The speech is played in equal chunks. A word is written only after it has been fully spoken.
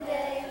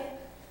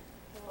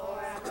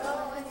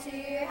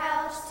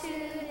us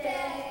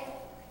today.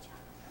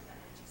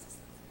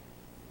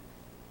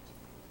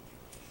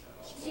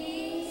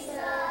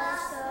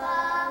 Jesus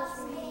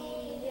loves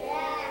me,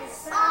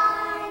 yes,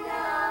 I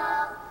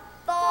know,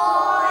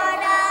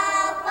 for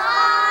the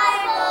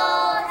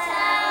Bible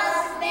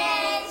tells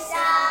me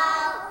so.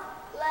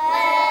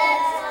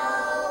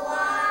 Little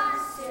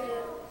ones to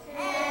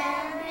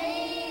Him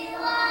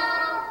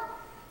belong.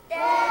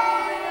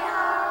 They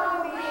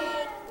are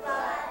weak,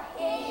 but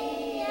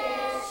He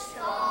is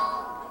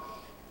strong.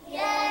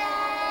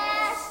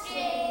 Yes,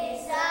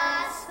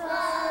 Jesus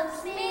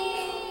loves me.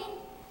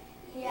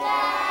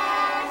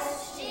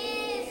 Yes,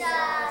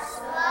 Jesus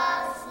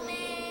loves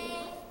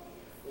me.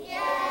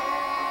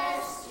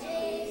 Yes,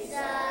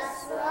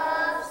 Jesus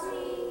loves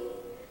me.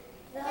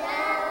 The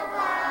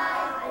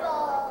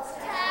Bible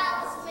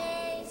tells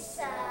me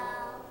so.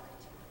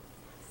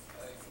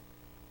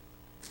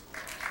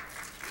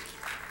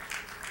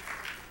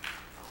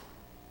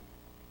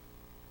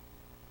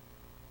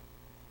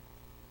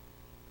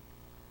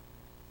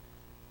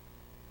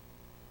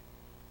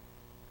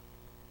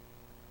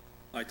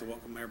 I'd like to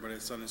welcome everybody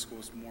to Sunday School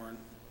this morning.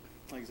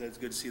 Like I said, it's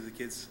good to see the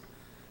kids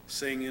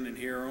singing and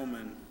hear them,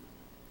 and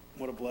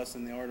what a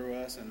blessing they are to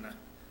us. And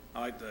I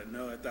like to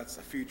know that that's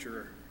the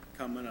future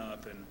coming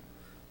up. And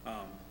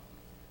I'm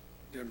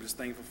just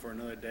thankful for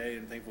another day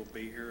and thankful to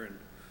be here. And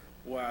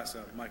we'll ask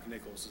Mike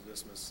Nichols to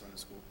dismiss Sunday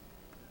School.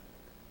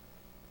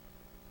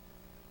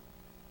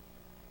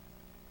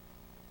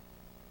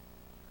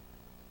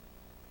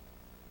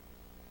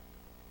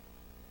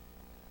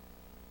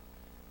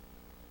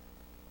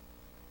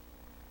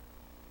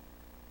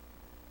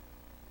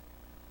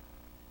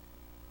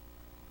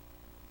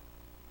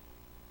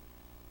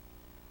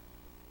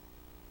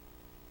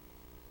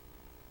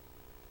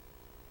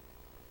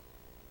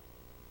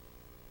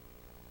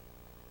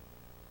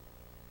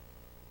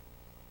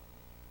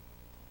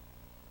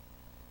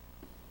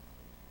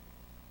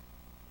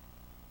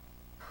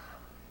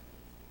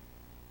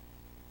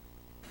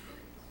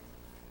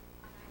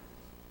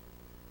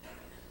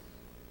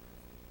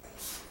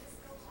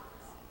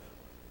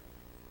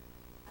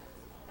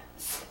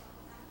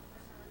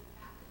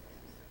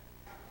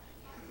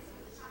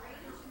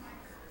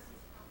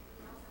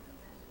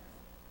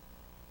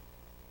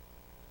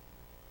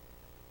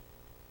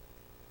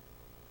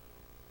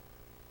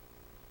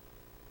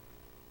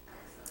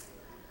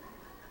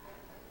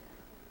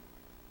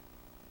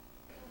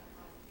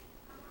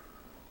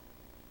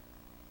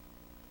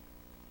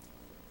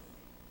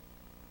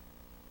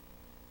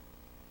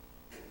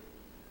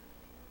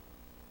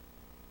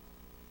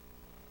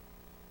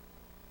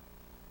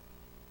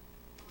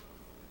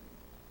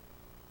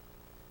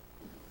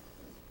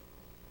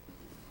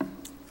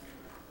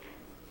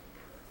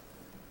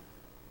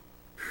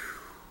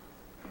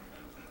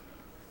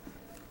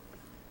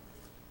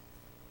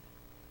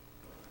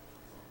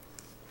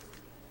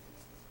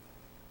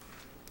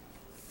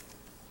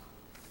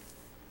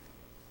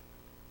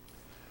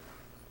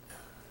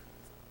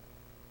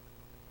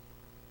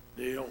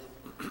 Dale,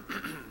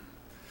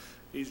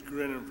 he's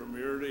grinning from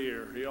ear to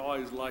ear. He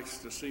always likes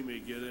to see me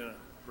get in a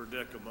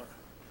predicament.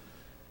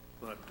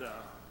 But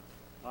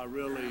I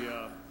really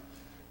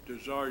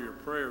desire your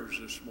prayers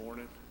this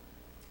morning.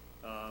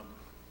 I've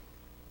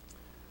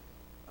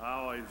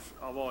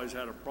always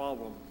had a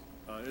problem.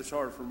 It's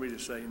hard for me to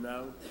say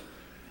no,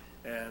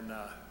 and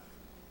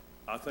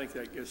I think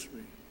that gets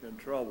me in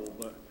trouble.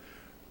 But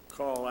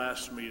Carl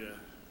asked me to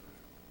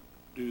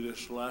do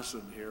this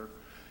lesson here,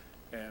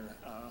 and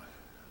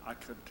I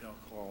couldn't tell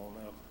Carl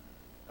no.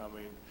 I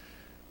mean,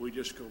 we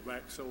just go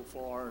back so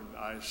far, and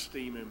I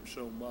esteem him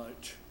so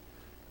much.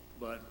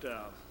 But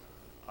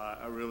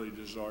I really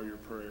desire your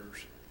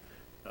prayers.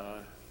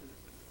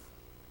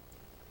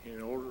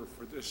 In order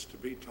for this to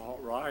be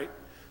taught right,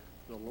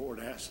 the Lord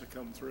has to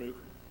come through.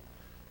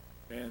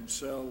 And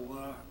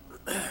so,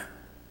 and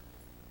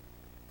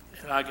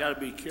I got to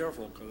be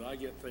careful because I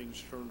get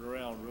things turned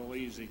around real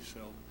easy.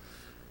 So,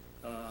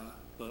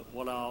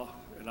 but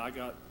I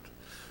got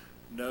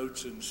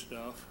notes and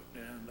stuff,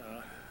 and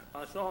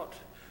I thought,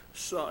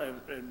 so,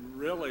 and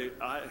really,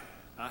 I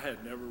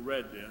had never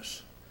read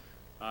this.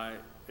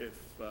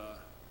 If I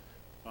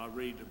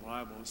read the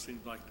Bible, it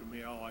seems like to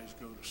me I always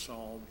go to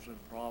Psalms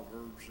and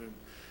Proverbs, and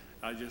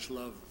I just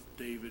love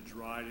David's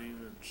writing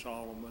and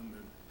Solomon,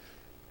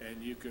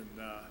 and you can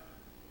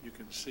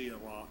see a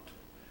lot.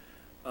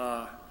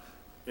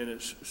 And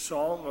it's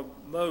Song of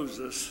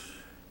Moses,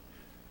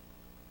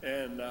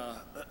 and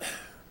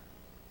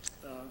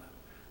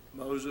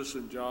Moses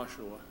and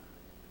Joshua.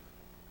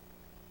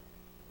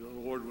 The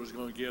Lord was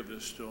going to give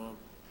this to them,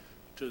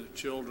 to the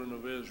children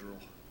of Israel.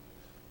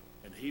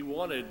 And he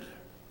wanted,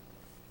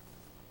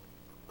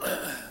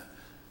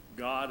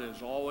 God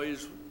has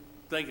always,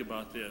 think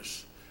about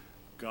this,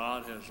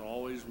 God has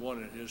always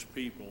wanted his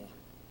people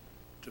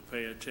to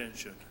pay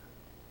attention.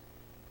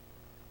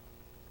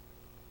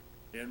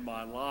 In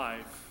my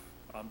life,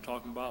 I'm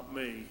talking about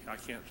me, I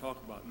can't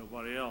talk about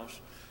nobody else,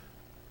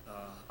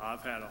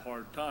 I've had a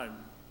hard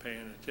time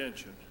paying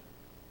attention.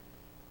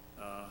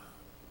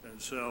 And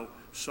so,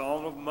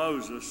 Song of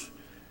Moses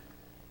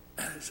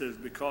It says,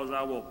 because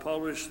I will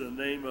publish the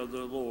name of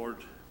the Lord,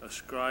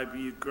 ascribe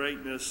ye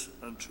greatness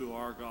unto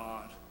our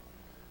God.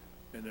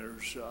 And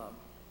there's,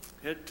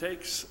 it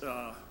takes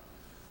a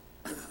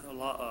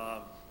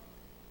lot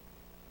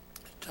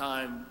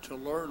time to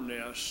learn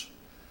this,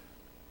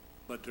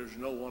 but there's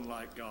no one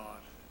like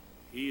God.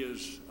 He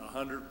is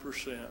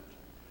 100%.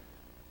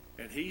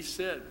 And he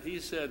said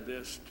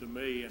this to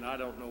me, and I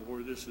don't know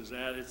where this is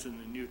at. It's in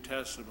the New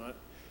Testament.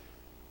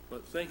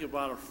 But think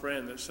about a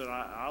friend that said,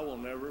 I will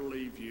never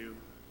leave you,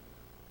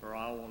 or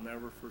I will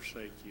never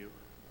forsake you.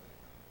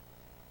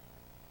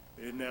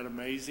 Isn't that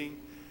amazing?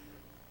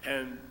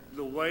 And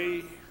the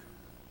way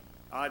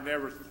I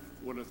never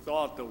would have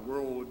thought the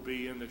world would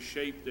be in the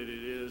shape that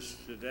it is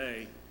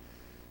today.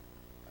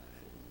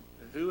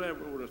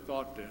 Whoever would have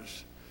thought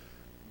this?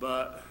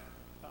 But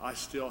I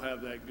still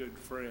have that good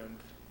friend.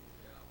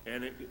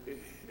 And it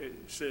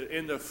said,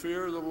 in the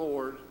fear of the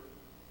Lord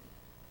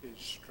is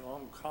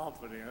strong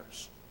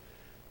confidence.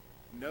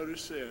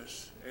 Notice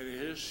this, and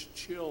his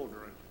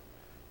children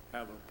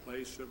have a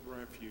place of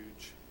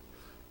refuge.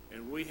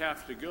 And we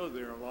have to go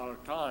there a lot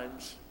of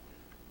times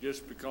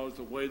just because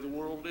the way the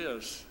world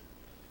is.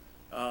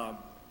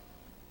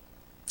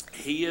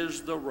 He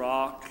is the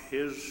rock,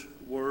 his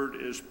word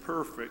is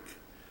perfect,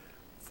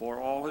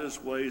 for all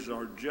his ways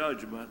are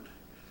judgment,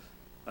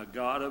 a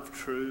God of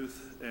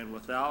truth and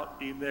without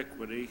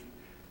iniquity,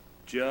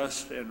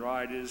 just and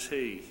right is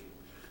he.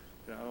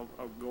 Now,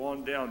 I'll go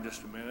on down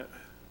just a minute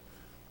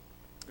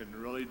and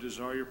really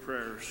desire your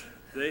prayers.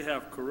 They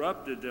have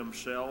corrupted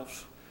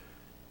themselves.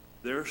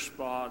 Their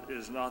spot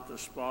is not the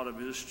spot of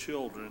his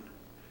children.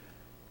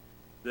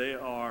 They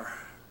are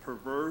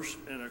perverse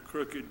and a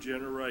crooked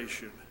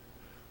generation.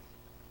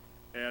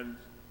 And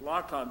a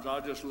lot of times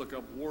I'll just look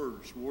up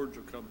words. Words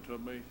will come to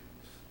me.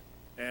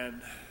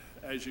 And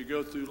as you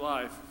go through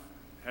life,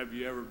 have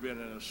you ever been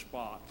in a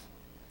spot?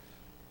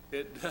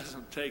 It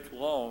doesn't take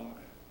long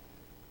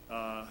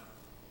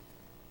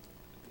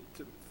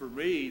for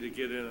me to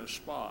get in a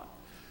spot.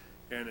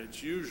 And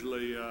it's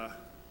usually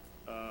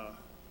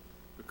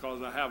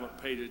because I haven't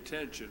paid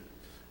attention.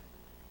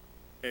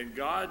 And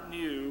God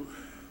knew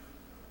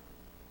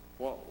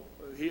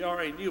he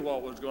already knew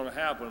what was going to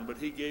happen, but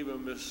he gave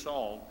him this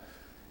song.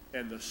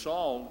 And the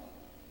song,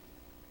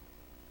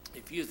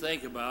 if you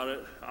think about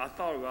it, I've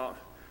thought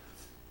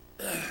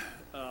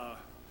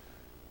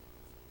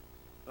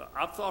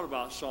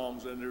about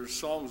songs, and there's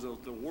songs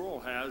that the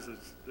world has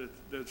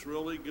that's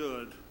really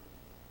good.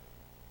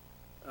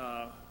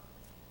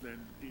 And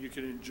you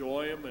can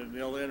enjoy them, and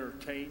they'll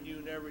entertain you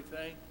and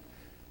everything.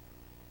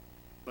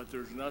 But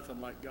there's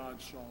nothing like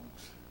God's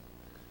songs.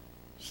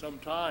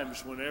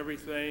 Sometimes when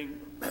everything,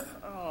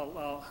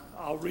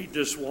 I'll read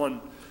this one.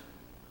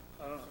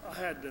 I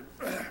had to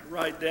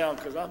write down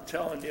because I'm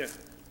telling you,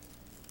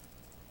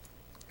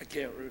 I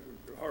can't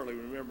hardly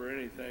remember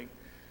anything.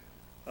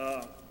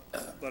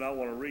 But I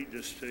want to read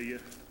this to you.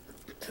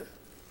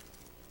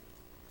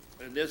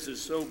 And this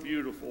is so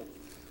beautiful.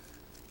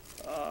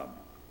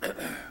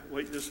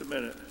 Wait just a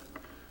minute.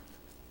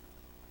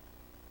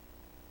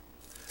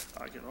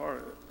 I can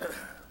hardly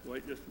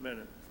wait just a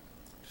minute.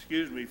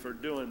 Excuse me for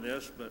doing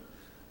this,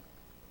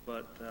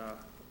 but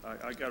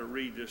I got to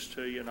read this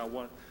to you, and I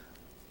want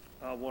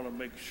to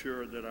make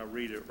sure that I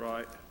read it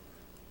right.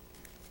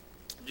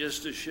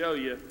 Just to show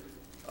you.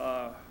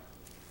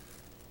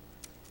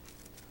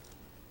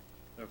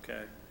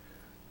 Okay.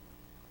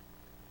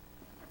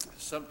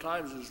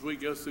 Sometimes as we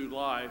go through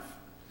life,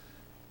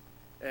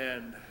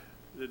 and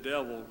the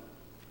devil,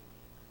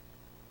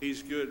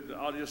 he's good.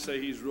 I'll just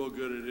say he's real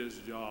good at his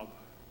job.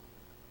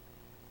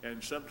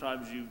 And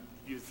sometimes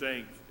you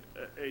think,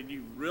 and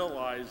you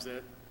realize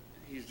that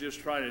he's just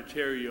trying to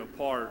tear you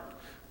apart.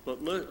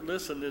 But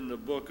listen in the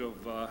book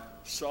of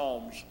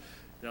Psalms.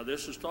 Now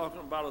this is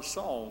talking about a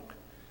song,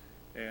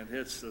 and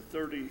it's the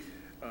 32nd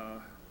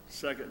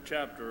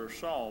chapter of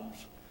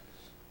Psalms,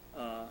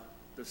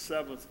 the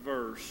 7th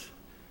verse.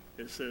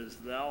 It says,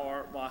 "Thou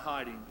art my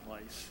hiding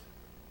place.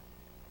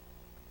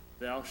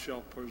 Thou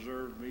shalt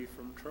preserve me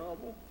from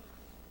trouble."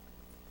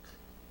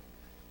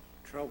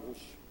 Trouble's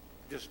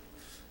just,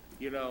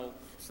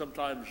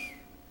 sometimes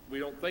we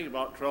don't think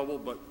about trouble,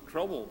 but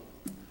trouble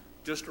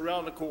just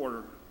around the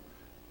corner.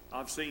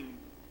 I've seen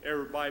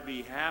everybody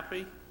be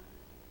happy,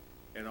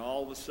 and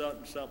all of a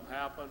sudden something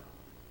happened,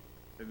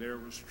 and there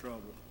was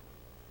trouble.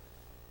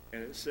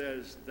 And it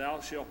says,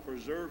 "Thou shalt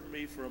preserve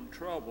me from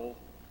trouble.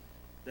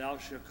 Thou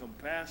shalt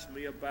compass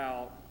me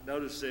about,"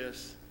 notice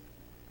this,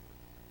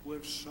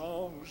 "with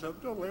songs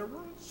of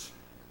deliverance."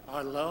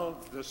 I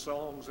love the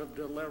songs of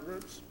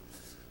deliverance.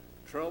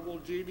 Trouble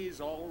genies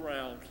all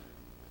around.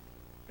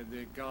 And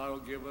then God will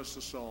give us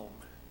a song.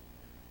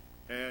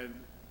 And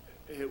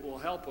it will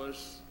help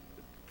us.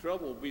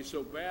 Trouble will be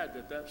so bad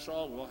that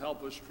song will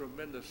help us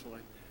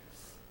tremendously.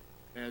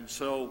 And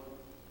so,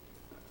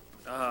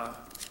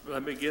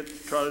 let me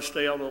try to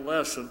stay on the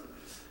lesson.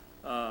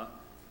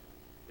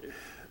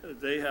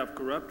 They have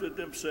corrupted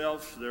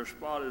themselves. Their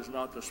spot is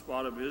not the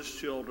spot of his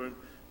children.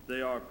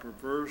 They are a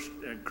perverse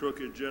and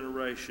crooked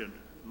generation.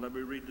 Let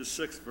me read the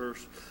 6th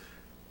verse.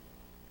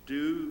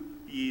 Do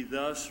ye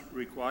thus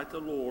requite the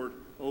Lord,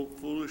 O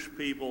foolish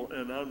people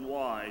and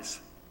unwise?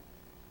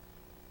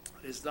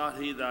 Is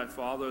not he thy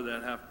father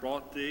that hath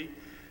brought thee?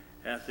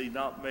 Hath he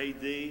not made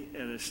thee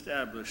and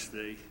established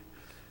thee?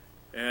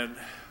 And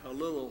a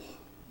little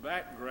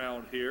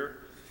background here.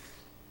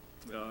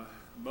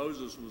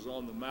 Moses was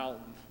on the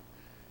mountain,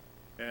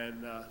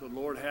 and the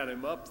Lord had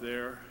him up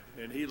there,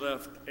 and he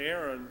left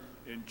Aaron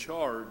in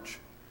charge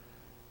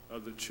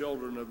of the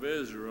children of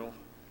Israel.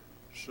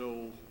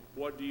 So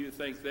what do you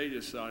think they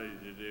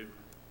decided to do?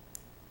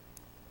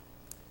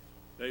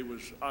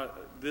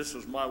 This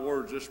is my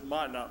words, this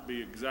might not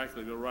be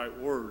exactly the right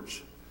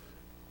words,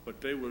 but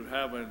they were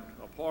having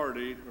a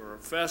party or a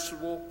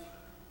festival.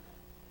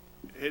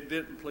 It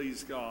didn't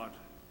please God.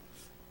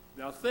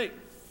 Now think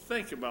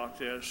about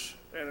this,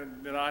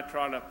 and then I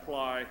try to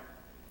apply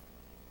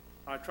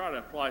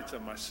it to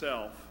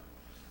myself.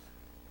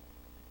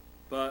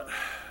 But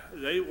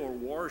they were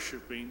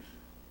worshiping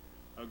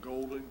a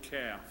golden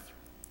calf.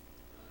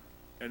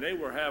 And they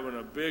were having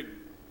a big,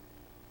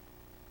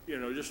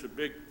 and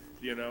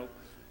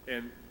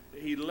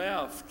he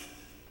left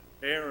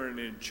Aaron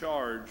in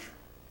charge,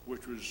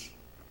 which was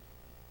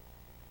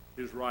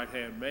his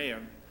right-hand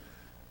man.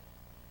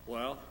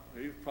 Well,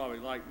 he was probably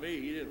like me.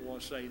 He didn't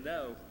want to say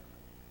no.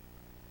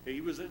 He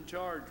was in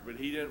charge, but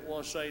he didn't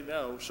want to say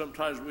no.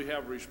 Sometimes we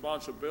have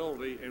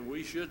responsibility, and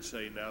we should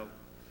say no.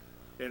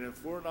 And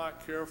if we're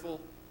not careful,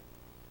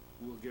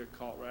 we'll get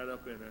caught right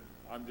up in it.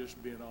 I'm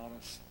just being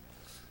honest.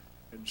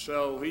 And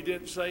so he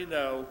didn't say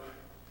no.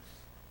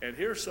 And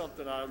here's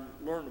something I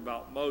learned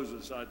about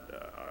Moses.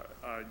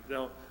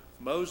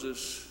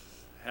 Moses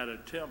had a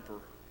temper.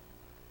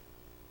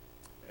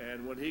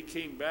 And when he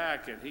came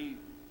back and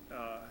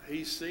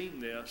he seen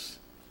this,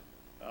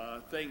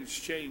 things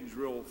changed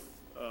real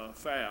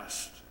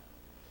fast.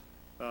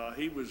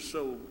 He was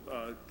so,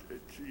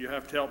 you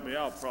have to help me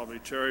out probably,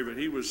 Terry, but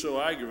he was so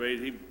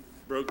aggravated, he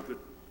broke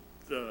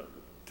the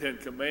Ten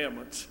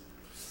Commandments.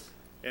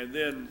 And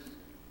then,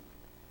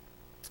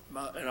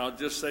 and I'll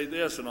just say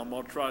this, and I'm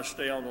going to try to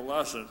stay on the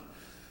lesson.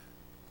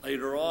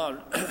 Later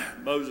on,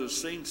 Moses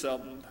seen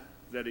something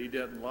that he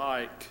didn't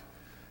like.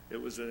 It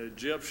was an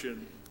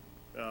Egyptian,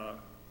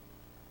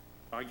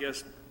 I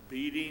guess,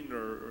 beating,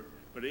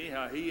 but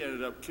anyhow, he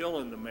ended up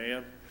killing the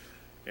man,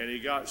 and he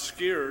got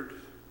scared,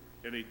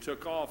 and he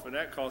took off, and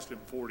that cost him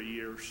 40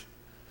 years.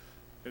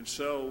 And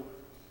so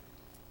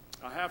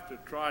I have to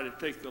try to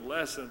take the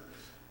lesson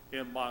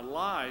in my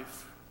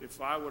life.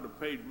 If I would have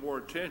paid more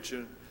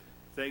attention,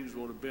 things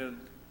would have been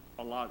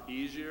a lot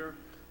easier,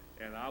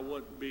 and I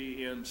wouldn't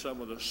be in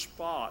some of the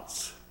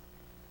spots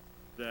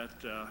that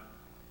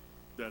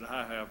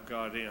I have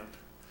got in.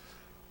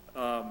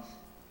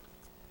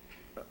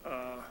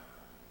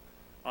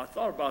 I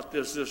thought about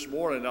this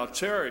morning. Now,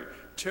 Terry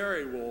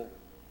will,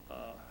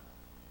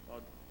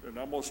 and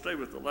I'm going to stay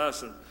with the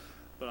lesson,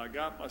 but I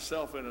got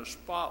myself in a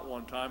spot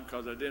one time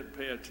because I didn't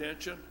pay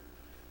attention,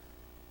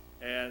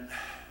 and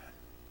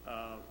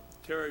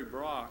Terry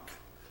Brock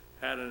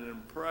had an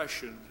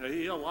impression.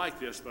 He'll like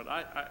this, but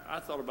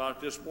I thought about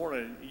it this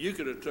morning. You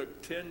could have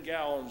took 10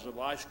 gallons of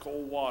ice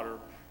cold water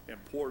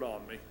and poured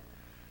on me.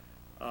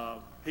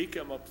 He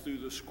come up through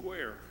the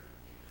square,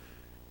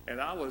 and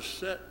I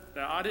was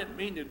now I didn't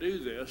mean to do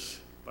this,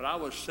 but I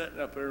was sitting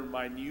up there in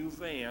my new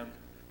van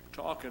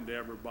talking to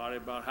everybody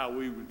about how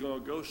we were going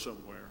to go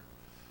somewhere.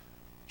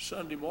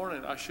 Sunday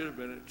morning, I should have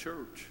been at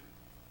church.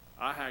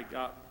 I had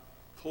got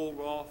pulled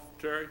off.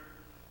 Terry,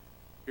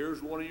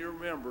 here's one of your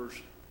members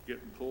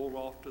getting pulled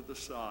off to the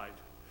side.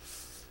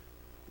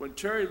 When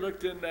Terry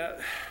looked in that,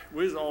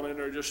 we was all in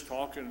there just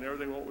talking and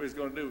everything, what we was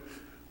going to do.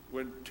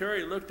 When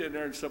Terry looked in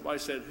there and somebody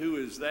said, "Who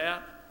is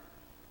that?"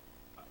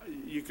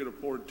 You could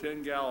have poured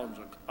 10 gallons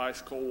of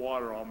ice cold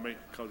water on me,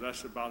 because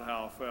that's about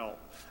how I felt.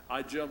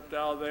 I jumped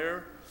out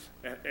there,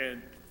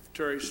 and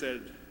Terry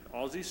said,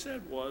 all he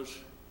said was,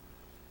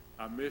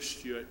 "I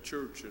missed you at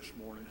church this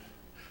morning."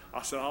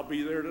 I said, "I'll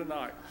be there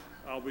tonight.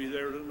 I'll be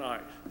there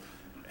tonight."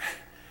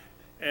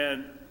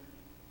 And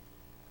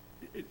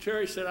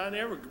Terry said, "I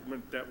never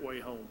went that way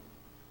home."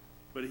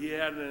 But he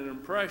had an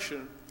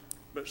impression.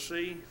 But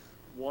see,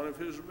 one of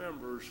his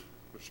members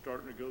was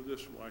starting to go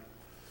this way.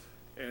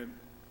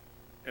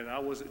 And I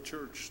was at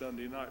church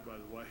Sunday night, by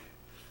the way.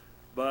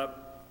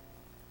 But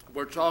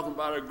we're talking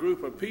about a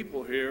group of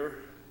people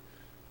here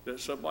that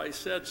somebody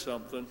said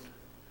something,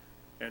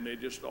 and they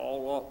just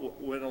all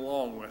went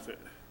along with it.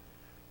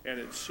 And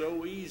it's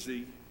so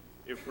easy,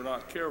 if we're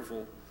not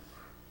careful,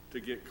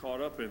 to get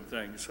caught up in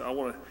things.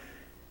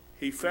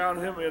 He found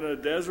him in a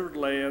desert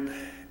land,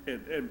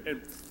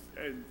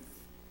 and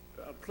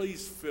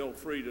please feel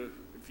free to,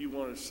 if you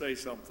want to say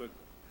something,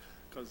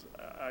 because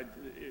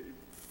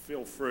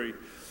feel free.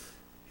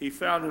 He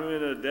found him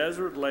in a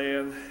desert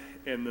land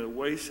in the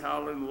waste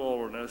howling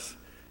wilderness.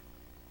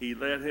 He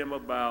led him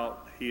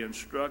about. He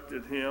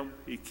instructed him.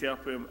 He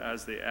kept him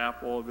as the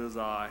apple of his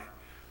eye.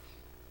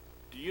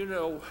 Do you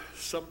know,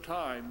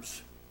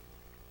 sometimes,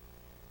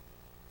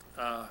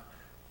 I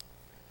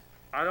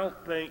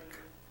don't think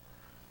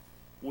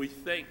we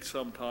think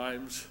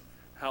sometimes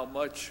how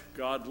much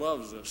God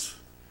loves us,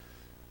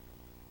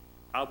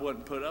 I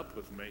wouldn't put up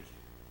with me.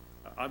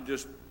 I'm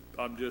just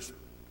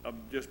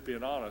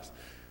being honest.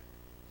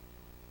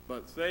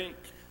 But think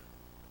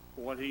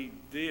what he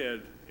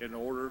did in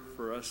order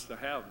for us to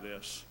have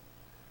this.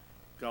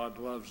 God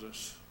loves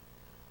us.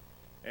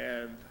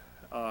 And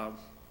I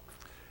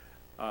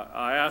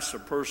asked a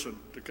person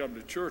to come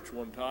to church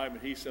one time,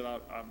 and he said,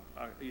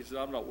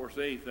 I'm not worth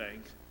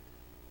anything.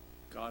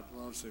 God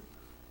loves him.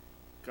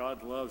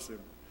 God loves him.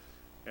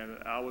 And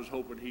I was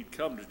hoping he'd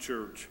come to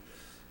church.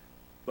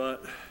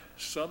 But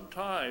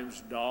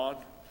sometimes, Don,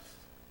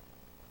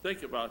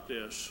 think about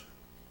this.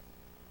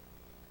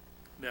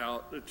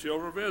 Now, the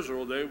children of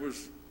Israel, they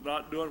was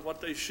not doing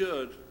what they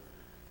should.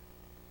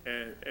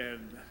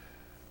 And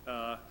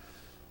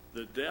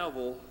the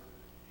devil,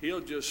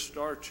 he'll just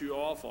start you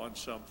off on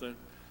something,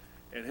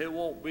 and it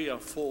won't be a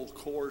full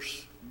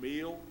course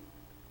meal.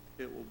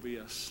 It will be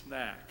a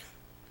snack.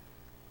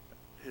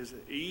 His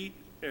eat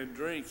and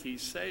drink he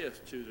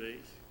saith to thee.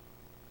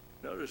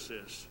 Notice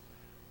this.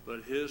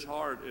 But his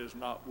heart is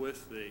not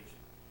with thee.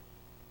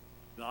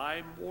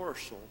 Thy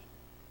morsel,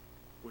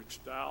 which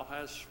thou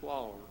hast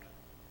swallowed,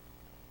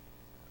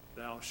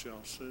 thou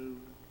shalt soon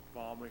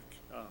vomit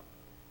up.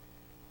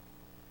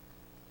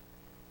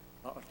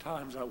 A lot of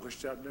times I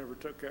wish I'd never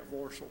took that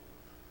morsel,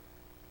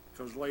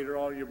 because later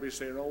on you'll be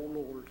saying, oh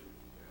Lord.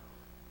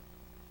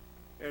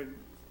 And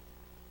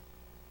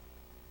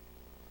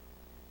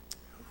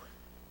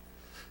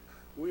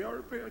we ought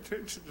to pay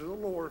attention to the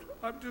Lord.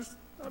 I'm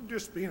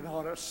just being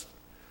honest.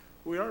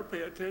 We ought to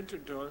pay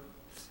attention to him.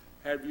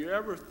 Have you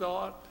ever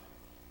thought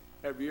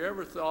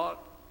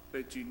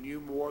that you knew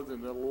more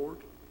than the Lord?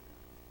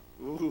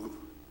 Ooh,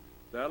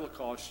 that'll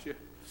cost you.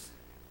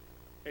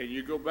 And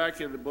you go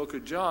back in the book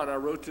of John, I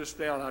wrote this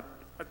down.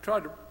 I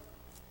tried to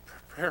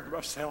prepare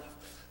myself,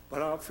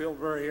 but I feel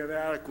very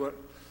inadequate.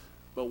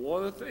 But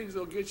one of the things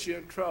that'll get you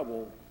in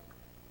trouble,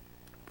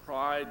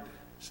 pride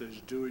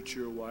says, do it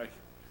your way.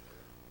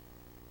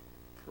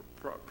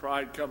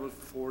 Pride cometh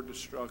before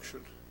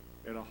destruction,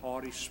 and a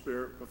haughty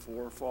spirit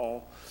before a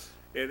fall.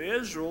 In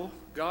Israel,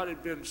 God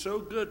had been so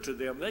good to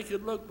them. They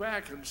could look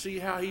back and see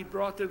how he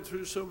brought them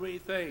through so many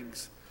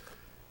things.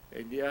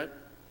 And yet,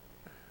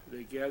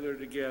 they gathered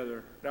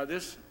together. Now,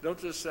 don't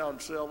this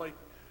sound silly?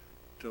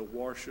 To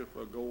worship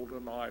a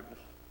golden idol.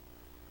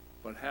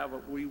 But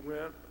haven't we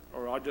went,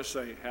 or I'll just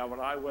say, haven't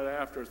I went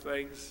after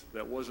things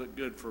that wasn't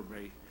good for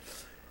me?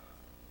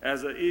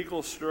 As an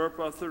eagle stirrup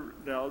up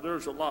now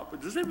there's a lot,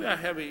 but does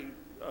anybody have any,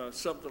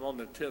 something on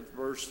the 10th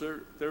verse?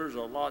 There's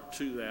a lot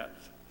to that.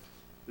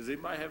 Does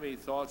anybody have any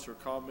thoughts or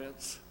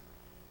comments?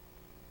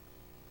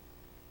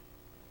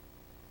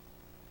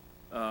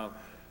 I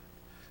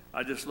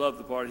just love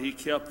the part, he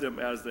kept them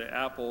as the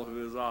apple of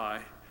his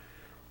eye.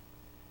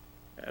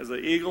 As the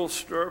eagle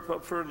stirreth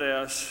up her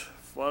nest,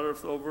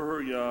 fluttereth over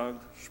her young,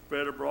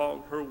 spread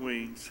abroad her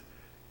wings,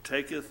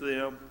 taketh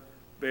them,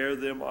 bear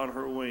them on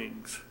her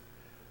wings.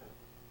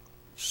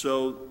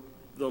 So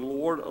the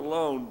Lord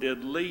alone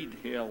did lead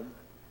him,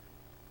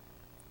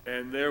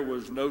 and there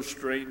was no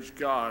strange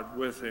God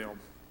with him.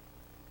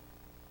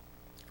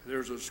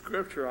 There's a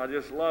scripture, I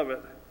just love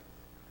it.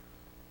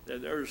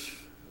 And there's,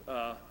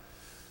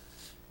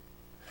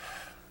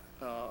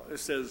 it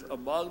says,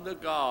 among the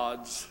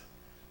gods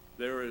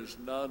there is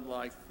none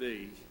like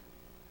thee.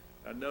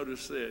 Now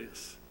notice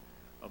this,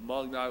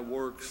 among thy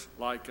works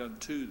like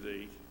unto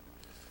thee.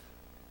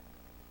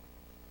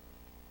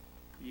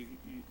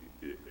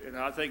 And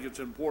I think it's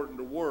important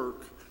to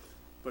work,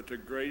 but the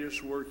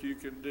greatest work you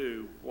can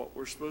do, what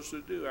we're supposed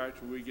to do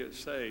after we get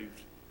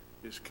saved,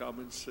 is come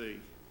and see.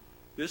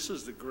 This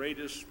is the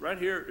greatest, right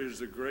here is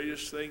the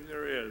greatest thing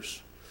there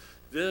is.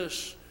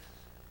 This,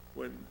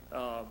 when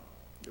the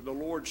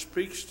Lord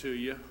speaks to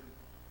you,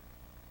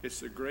 it's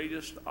the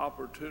greatest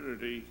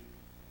opportunity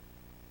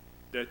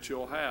that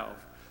you'll have.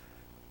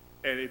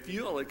 And if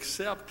you'll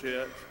accept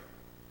it,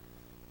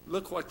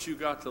 look what you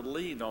got to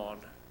lean on.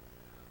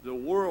 The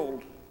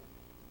world,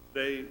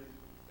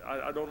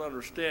 I don't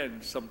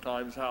understand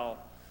sometimes how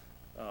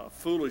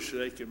foolish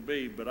they can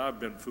be, but I've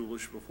been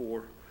foolish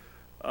before.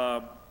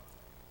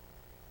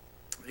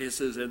 He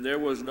says, and there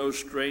was no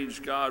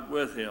strange God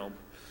with him.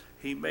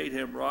 He made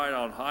him ride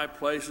on high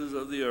places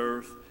of the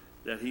earth,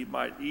 that he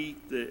might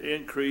eat the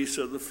increase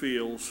of the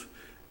fields,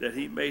 that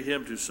he made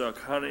him to suck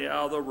honey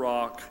out of the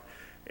rock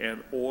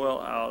and oil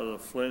out of the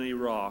flinty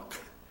rock.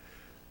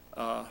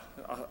 I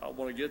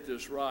want to get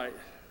this right.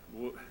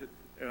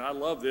 And I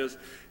love this,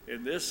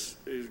 and this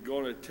is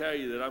going to tell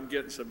you that I'm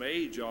getting some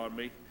age on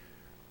me,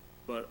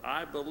 but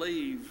I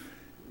believe,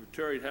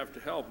 Terry'd have to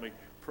help me,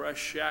 Press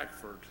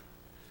Shackford,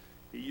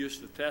 he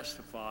used to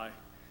testify,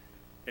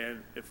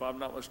 and if I'm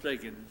not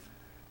mistaken,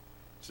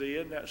 see,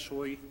 isn't that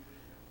sweet?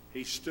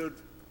 He stood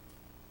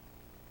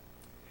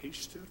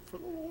for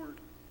the Lord.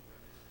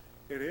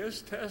 In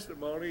his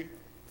testimony,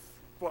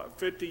 what,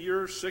 50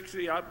 years,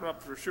 60, I'm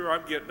not for sure,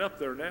 I'm getting up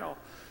there now,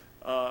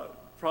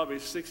 probably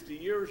 60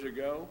 years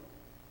ago,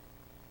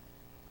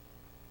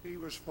 he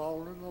was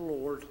following the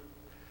Lord.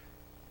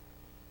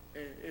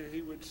 And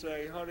he would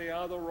say, honey,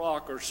 out of the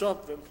rock or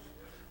something.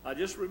 I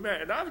just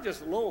remember, and I was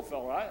just a little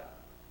fella.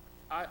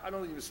 I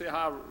don't even see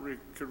how I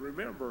could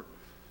remember.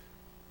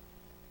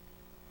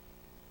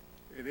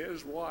 And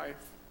his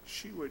wife,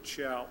 she would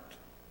shout,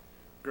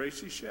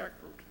 Gracie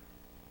Shackford.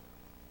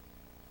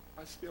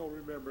 I still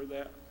remember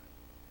that.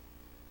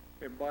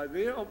 And by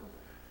them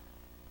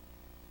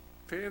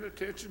paying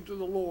attention to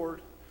the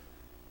Lord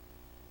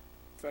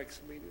affects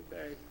me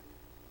today.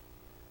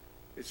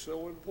 It's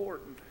so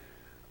important.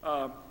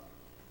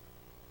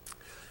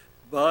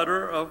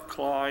 Butter of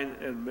kine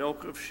and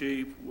milk of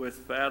sheep with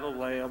fat of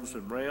lambs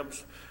and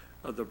rams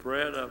of the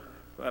bread of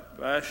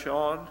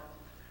Bashan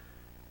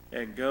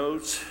and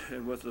goats,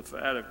 and with the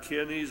fat of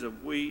kidneys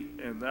of wheat,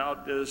 and thou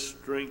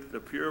didst drink the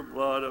pure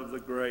blood of the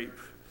grape.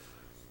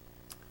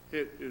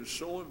 It is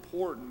so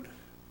important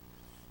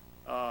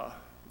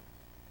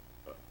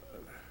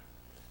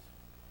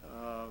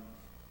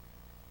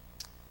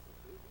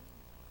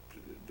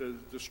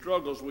the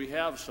struggles we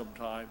have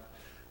sometimes,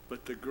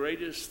 but the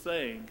greatest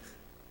thing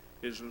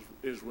is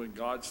when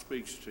God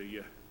speaks to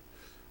you.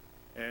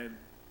 And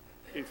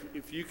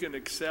if you can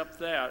accept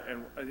that,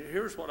 and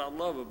here's what I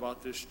love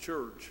about this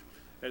church.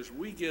 As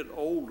we get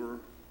older,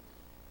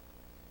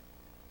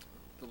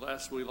 the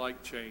less we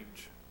like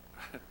change.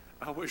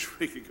 I wish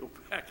we could go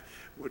back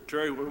with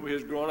Terry when we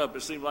was growing up.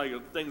 It seemed like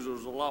things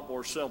was a lot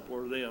more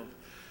simpler then.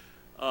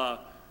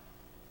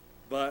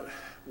 But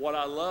what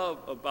I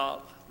love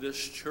about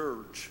this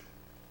church,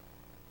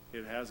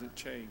 it hasn't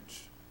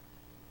changed.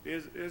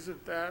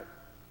 Isn't that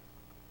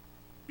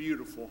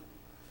beautiful?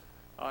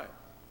 I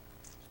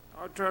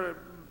try to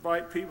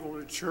invite people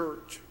to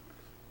church,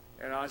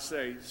 and I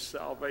say,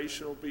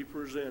 salvation will be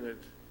presented.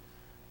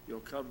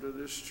 You'll come to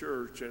this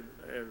church, and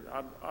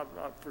I'm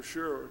not for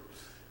sure,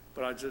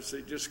 but I just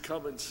say, just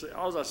come and see.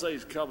 All I say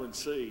is come and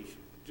see.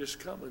 Just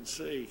come and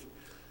see.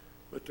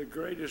 But the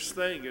greatest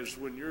thing is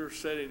when you're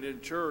sitting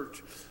in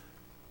church,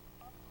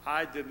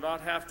 I did not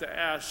have to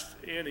ask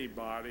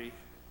anybody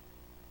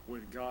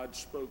when God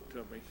spoke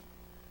to me.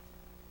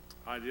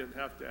 I didn't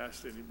have to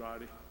ask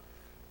anybody.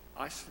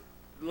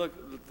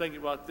 Look, think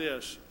about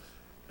this.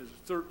 As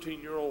a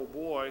 13-year-old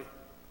boy,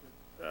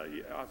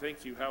 I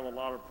think you have a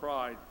lot of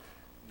pride.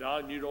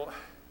 Don, you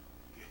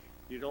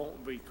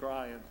don't be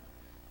crying,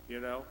 you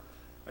know.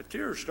 A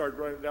tear started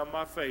running down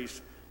my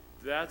face.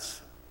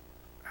 That's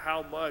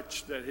how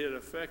much that it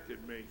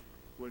affected me.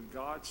 When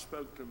God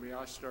spoke to me,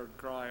 I started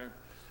crying.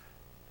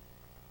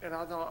 And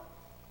I thought,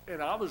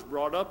 and I was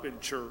brought up in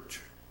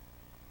church.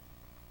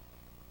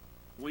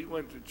 We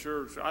went to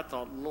church. I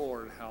thought,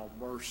 Lord, how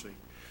mercy.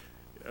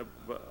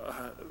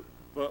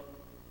 But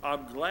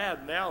I'm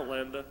glad now,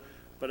 Linda,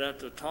 but at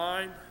the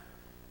time,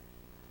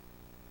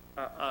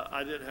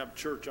 I didn't have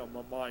church on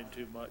my mind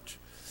too much.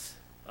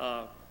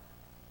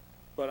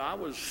 But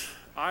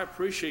I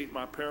appreciate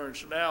my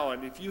parents now,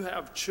 and if you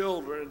have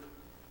children,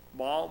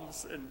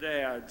 moms and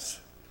dads,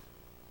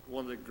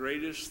 one of the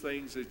greatest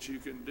things that you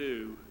can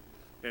do,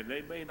 and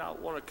they may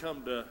not want to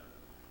come to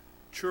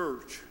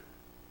church,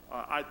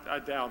 I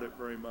doubt it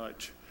very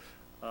much,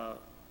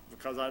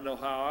 because I know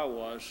how I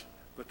was.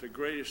 But the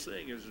greatest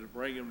thing is to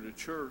bring them to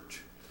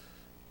church.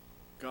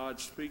 God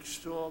speaks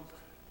to them,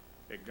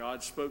 and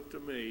God spoke to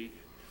me,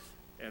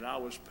 and I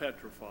was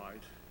petrified.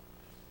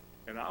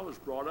 And I was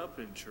brought up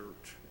in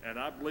church, and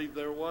I believe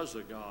there was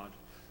a God.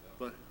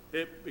 But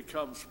it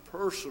becomes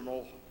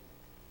personal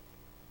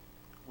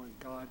when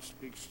God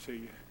speaks to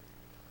you.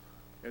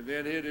 And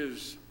then it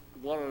is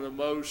one of the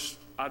most,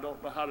 I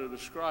don't know how to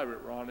describe it,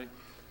 Ronnie.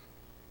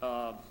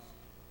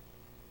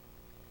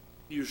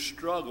 You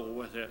struggle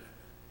with it.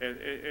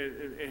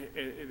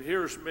 And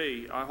here's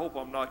me. I hope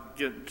I'm not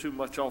getting too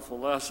much off the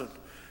lesson.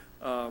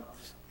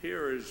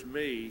 Here is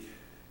me,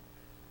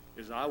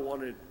 is I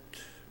wanted,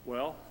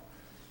 well,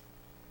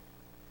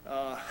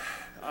 I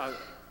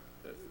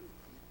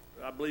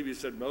believe he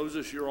said,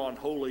 Moses, you're on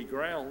holy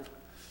ground.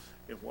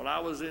 And when I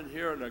was in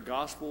here and the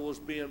gospel was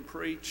being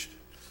preached,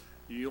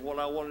 you know what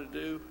I wanted to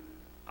do?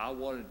 I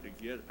wanted to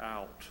get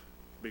out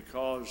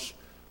because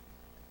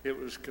it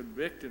was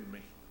convicting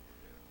me.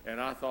 And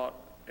I thought,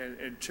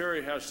 and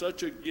Terry has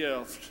such a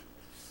gift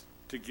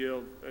to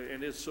give,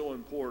 and it's so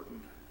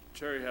important.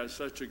 Terry has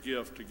such a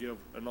gift to give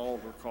an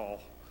altar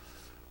call.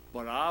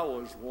 But I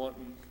was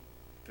wanting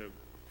to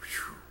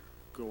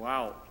go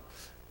out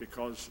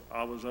because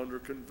I was under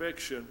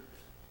conviction,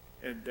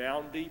 and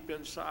down deep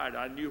inside,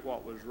 I knew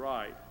what was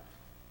right.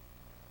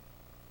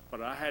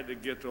 But I had to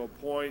get to a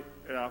point,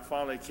 and I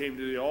finally came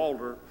to the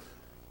altar,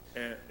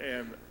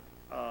 and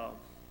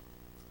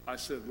I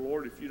said,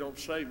 Lord, if you don't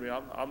save me,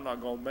 I'm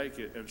not going to make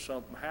it. And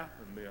something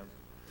happened then.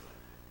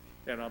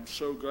 And I'm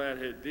so glad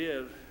it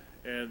did.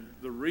 And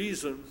the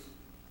reason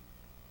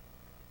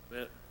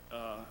that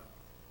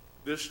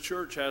this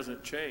church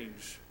hasn't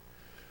changed,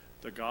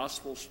 the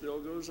gospel still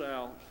goes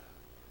out.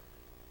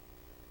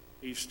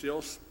 He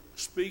still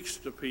speaks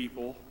to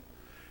people.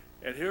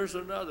 And here's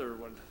another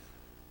one.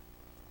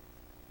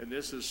 And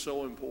this is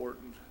so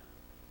important.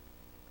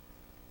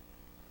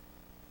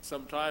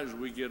 Sometimes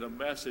we get a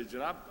message,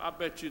 and I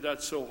bet you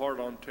that's so hard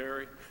on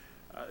Terry.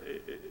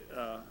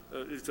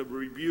 It's a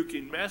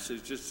rebuking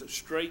message, just to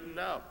straighten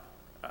up.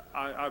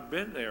 I've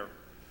been there.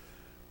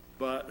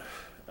 But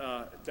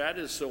that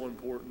is so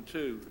important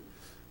too.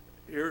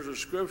 Here's a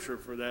scripture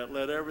for that.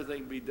 Let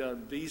everything be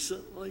done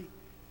decently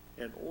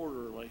and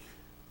orderly.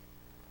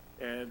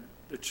 And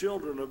the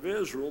children of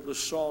Israel, the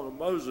song of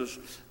Moses,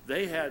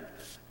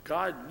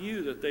 God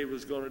knew that they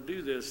was going to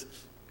do this.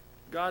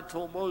 God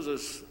told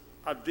Moses,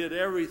 I did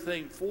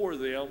everything for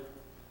them,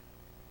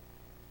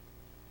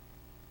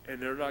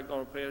 and they're not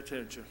going to pay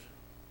attention.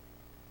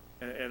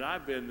 And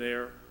I've been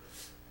there,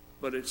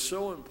 but it's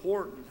so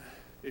important.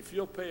 If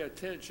you'll pay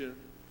attention,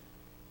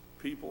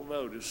 people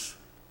notice.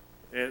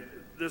 And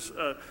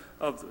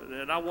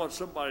and I want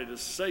somebody to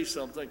say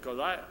something, because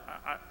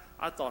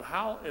I thought,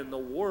 how in the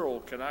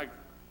world can I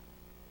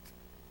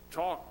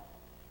talk?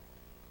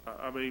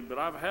 But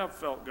I have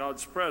felt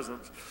God's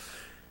presence.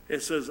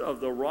 It says, of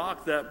the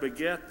rock that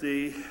beget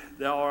thee,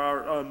 thou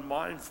art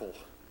unmindful.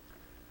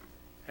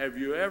 Have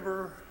you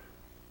ever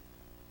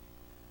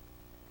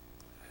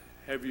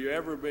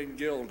been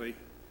guilty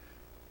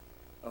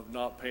of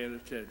not paying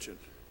attention?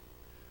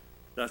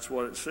 That's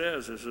what it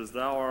says. It says,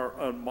 thou art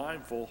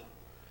unmindful.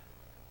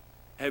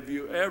 Have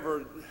you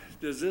ever,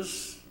 does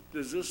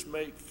this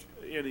make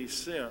any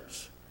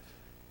sense?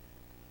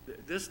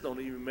 This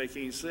don't even make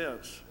any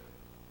sense.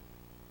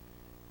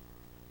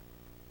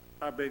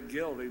 I've been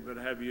guilty, but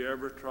have you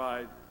ever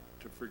tried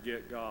to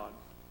forget God?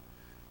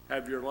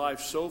 Have your life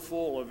so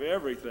full of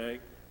everything?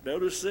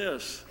 Notice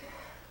this.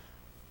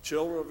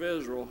 Children of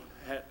Israel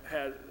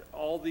had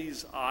all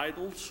these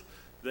idols.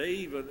 They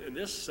even, and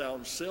this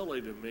sounds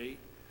silly to me,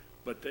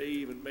 but they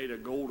even made a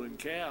golden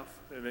calf,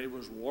 and they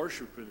was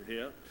worshiping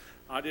it.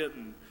 I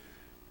didn't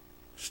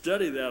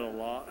study that a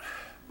lot,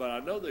 but I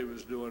know they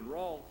was doing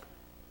wrong.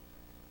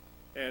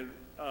 And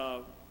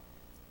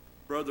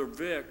Brother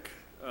Vic,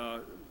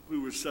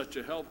 who was such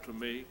a help to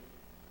me,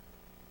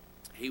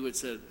 he would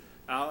say,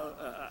 out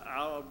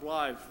of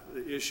life,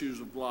 the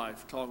issues of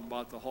life, talking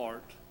about the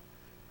heart.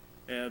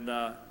 And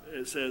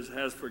it says,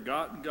 has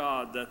forgotten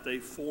God that they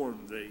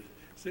formed thee.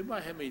 Does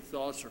anybody have any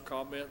thoughts or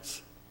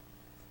comments?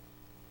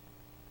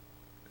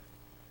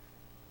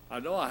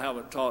 I know I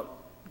haven't taught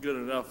good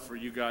enough for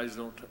you guys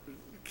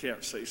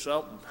can't say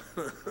something.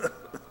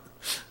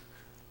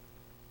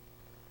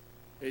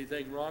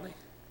 Anything, Ronnie?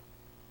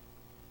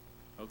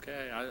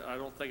 Okay, I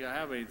don't think I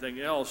have anything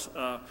else.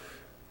 Go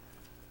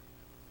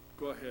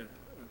ahead.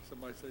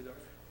 Somebody say that.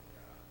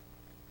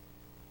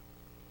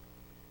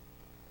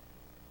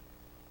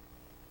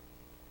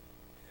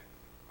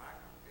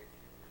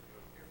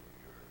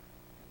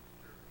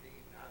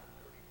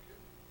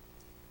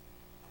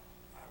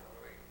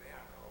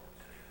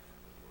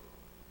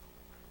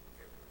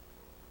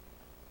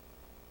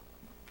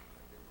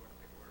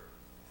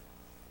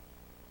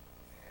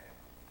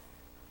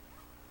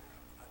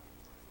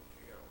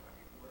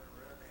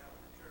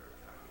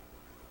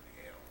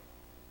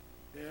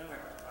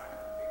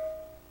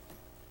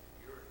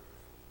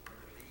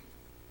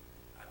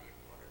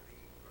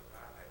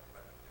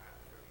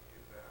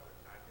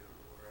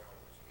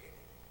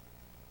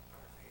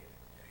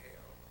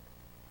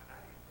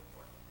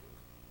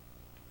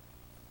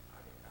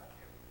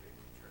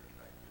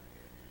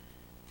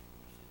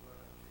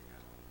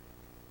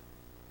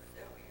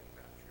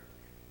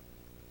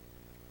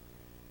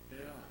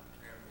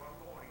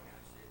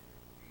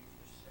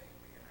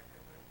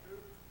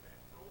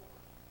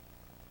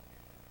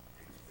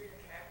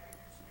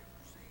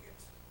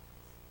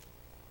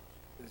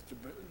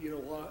 You know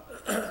what?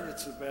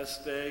 It's the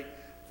best day.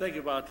 Think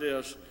about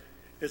this.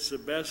 It's the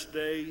best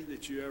day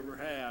that you ever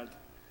had.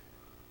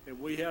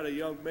 And we had a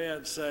young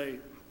man say,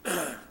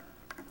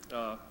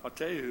 I'll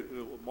tell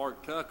you,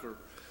 Mark Tucker,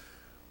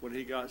 when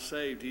he got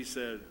saved, he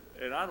said,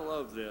 and I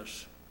love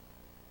this,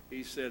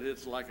 he said,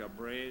 it's like a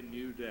brand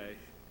new day.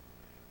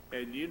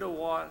 And you know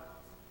what?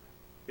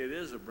 It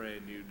is a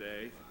brand new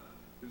day.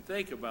 And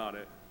think about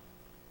it.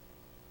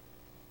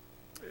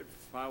 If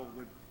I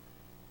would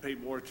pay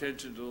more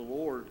attention to the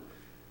Lord,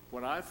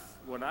 when I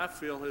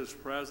feel His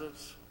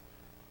presence,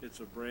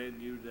 it's a brand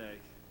new day.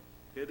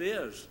 It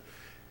is.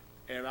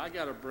 And I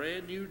got a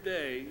brand new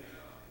day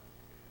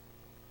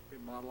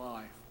in my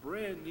life.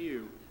 Brand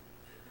new.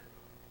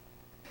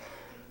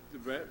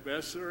 The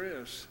best there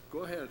is. Go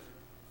ahead.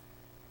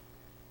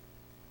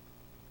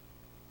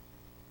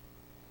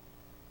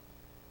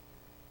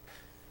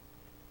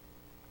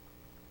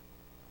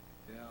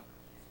 Yeah.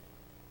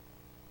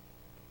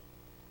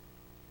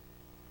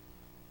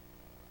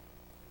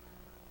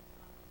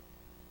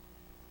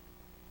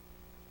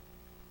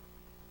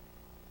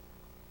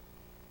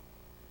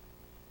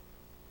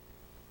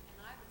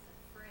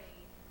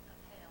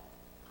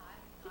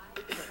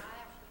 I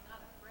actually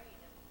not afraid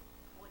of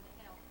going to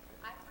hell.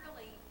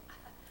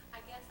 I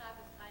guess I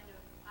was kind of,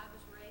 I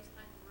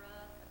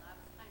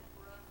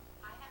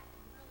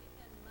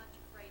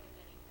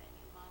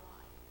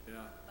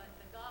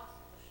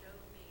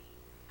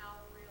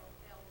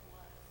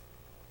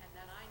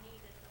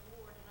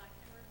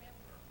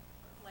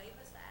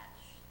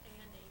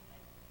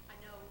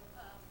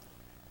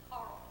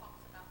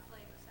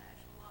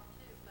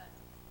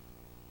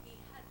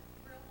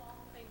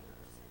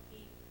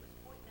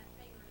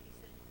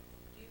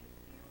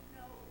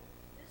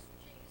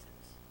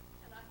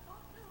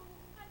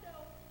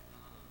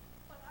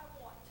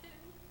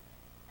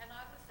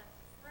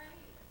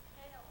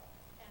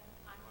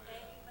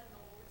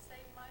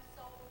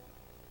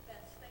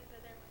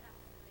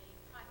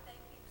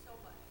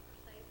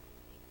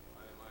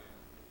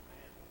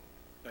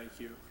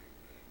Thank you.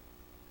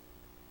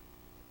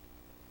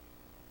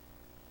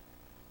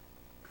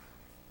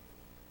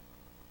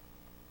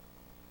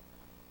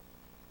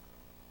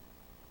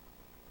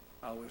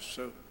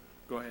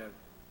 Go ahead.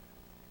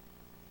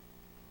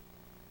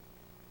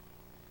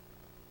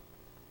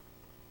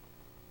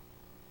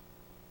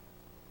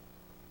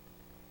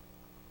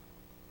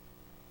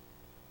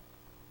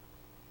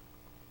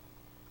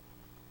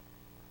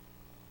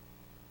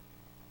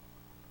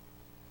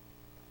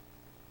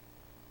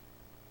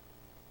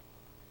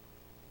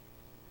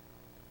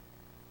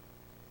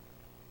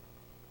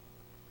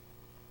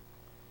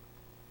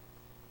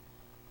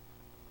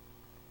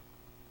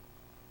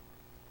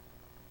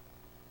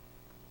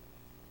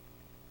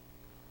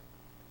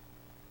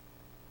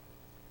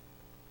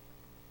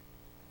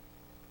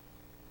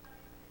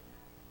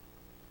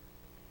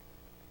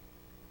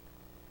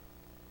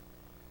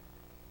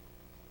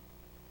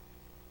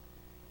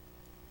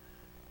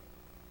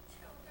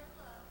 Showed their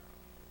love.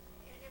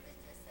 And it was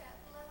just that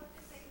love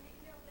that made me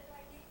know that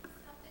I needed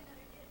something that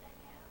I didn't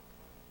have.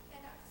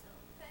 And I'm so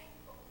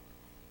thankful.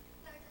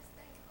 And I just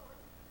thank the Lord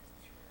for this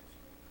church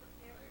and for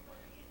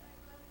everybody. And I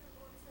love the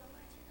Lord so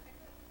much. And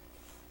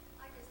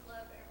I just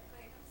love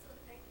everything. I'm so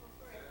thankful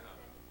for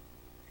everything.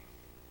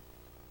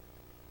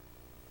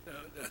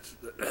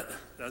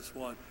 That's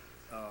what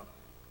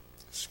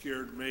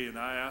scared me, and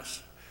I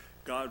asked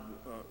God.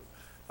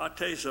 I'll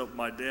tell you something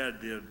my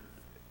dad did,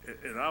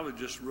 and I was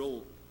just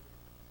little,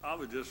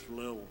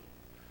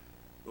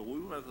 but we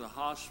went to the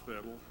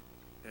hospital,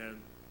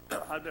 and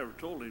I never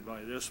told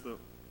anybody this, but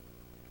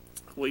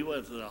we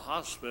went to the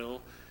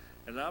hospital,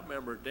 and I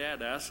remember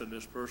Dad asking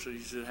this person.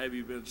 He said, "Have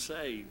you been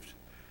saved?"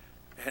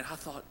 And I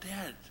thought,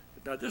 Dad,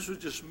 now this was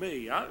just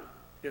me. I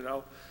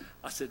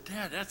said,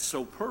 Dad, that's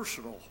so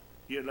personal,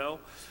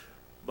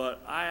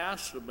 But I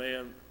asked the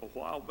man a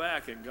while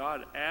back, and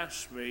God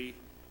asked me,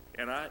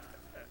 and I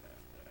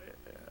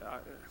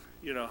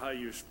how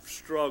you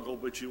struggle,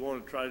 but you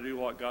want to try to do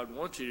what God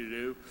wants you to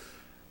do.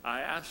 I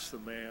asked the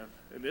man,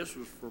 and this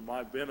was for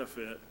my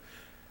benefit.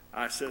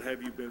 I said,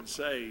 "Have you been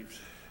saved?"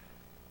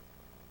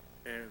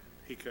 And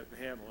he couldn't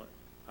handle it.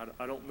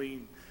 I don't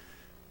mean,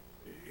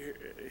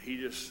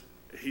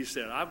 he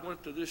said, "I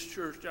went to this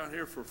church down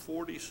here for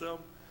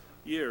 40-some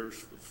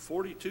years,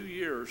 42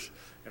 years,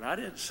 and I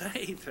didn't say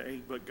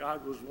anything, but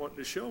God was wanting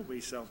to show me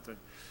something."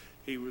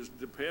 He was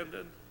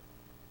dependent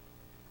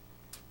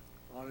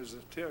on his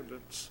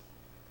attendance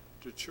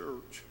to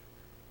church.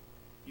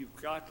 You've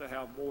got to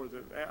have more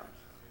than that.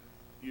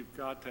 You've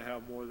got to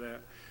have more than that.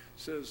 It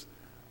says,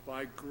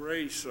 "By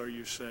grace are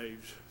you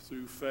saved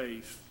through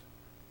faith,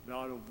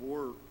 not of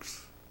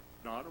works."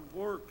 Not of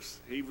works.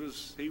 He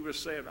was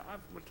saying, "I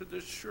went to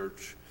this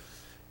church.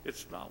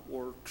 It's not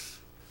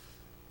works.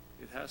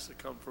 It has to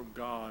come from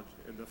God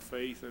and the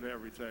faith and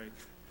everything."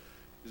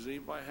 Does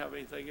anybody have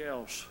anything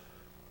else?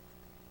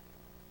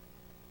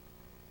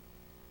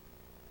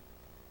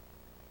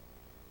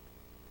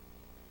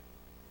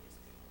 His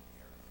people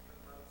here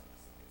from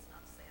Moses. It's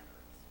not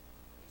sinners.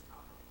 He's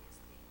talking to his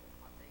people,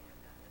 what they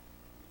have done.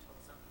 You told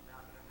something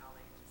about how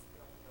they just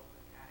built the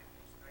open kind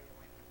and strayed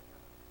away from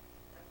him.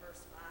 That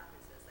verse 5,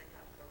 it says they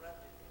have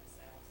corrupted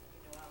themselves.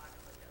 I like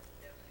to look at the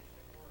definition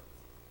of words.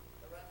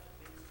 Corruption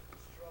means to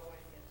destroy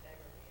the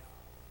integrity of,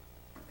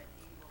 an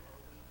evil or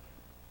weaken.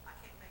 I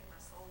can't make my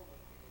soul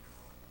weak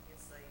anymore.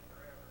 It's saved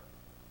forever.